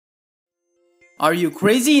Are you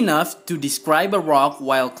crazy enough to describe a rock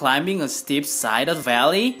while climbing a steep sided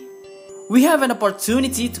valley? We have an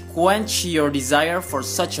opportunity to quench your desire for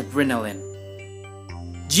such adrenaline.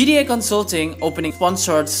 GDA Consulting opening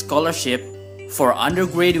sponsored scholarship for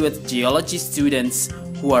undergraduate geology students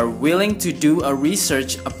who are willing to do a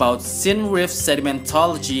research about Sin Reef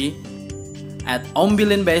sedimentology at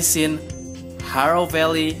Ombilin Basin, Haro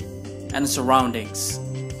Valley, and surroundings.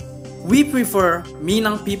 We prefer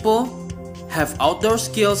Minang people have outdoor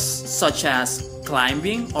skills such as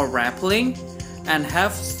climbing or rappelling and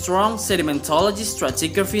have strong sedimentology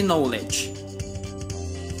stratigraphy knowledge.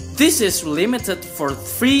 This is limited for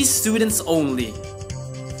 3 students only.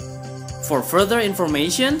 For further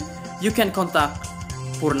information, you can contact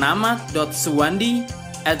purnama.suandhi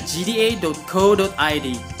at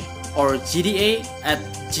gda.co.id or gda@gda.co.id.